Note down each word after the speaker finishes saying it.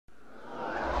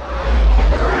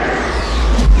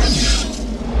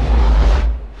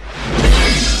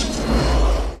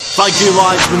Thank you,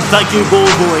 linesman. Thank you, ball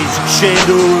boys.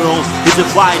 Sandor Earl is a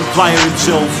fine player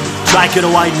himself. Take it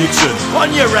away, Nixon.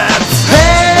 On your raps.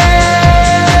 Hey,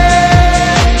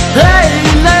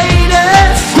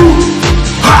 ladies.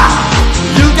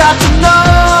 You got to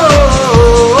know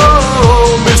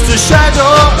Mr Sandor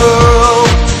Earl.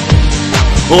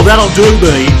 Well, that'll do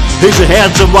me. He's a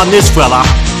handsome one, this fella.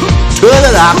 Turn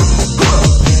it up.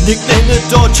 Nickname the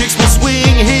door, chicks will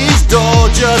swing his door.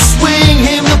 Just swing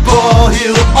him the ball,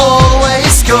 he'll always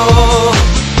score.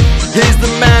 He's the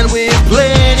man with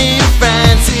plenty of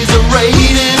fans. He's a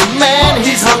Raiders man,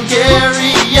 he's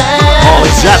Hungarian. Oh,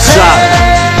 is that so?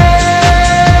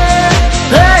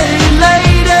 Hey,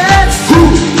 ladies.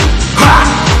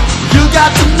 You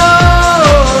got to know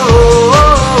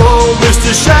Mr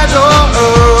Sandor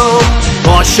Earl.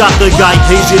 Oh, shut the gate,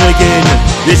 he's in again.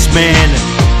 This man,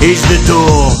 he's the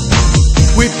door.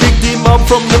 We picked him up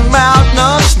from the mountain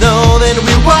of snow, then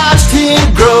we watched him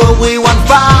grow. We won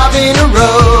 5 in a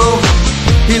row.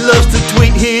 He loves to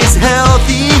tweet his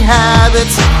healthy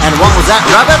habits. And what was that,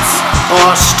 rabbits?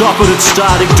 Oh, stop it, it's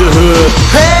starting to hurt.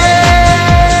 Hey,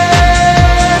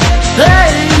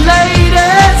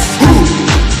 ladies.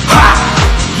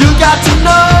 You got to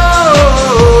know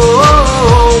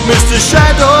Mr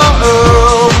Sandor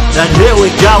Earl. And here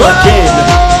we go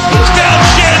again.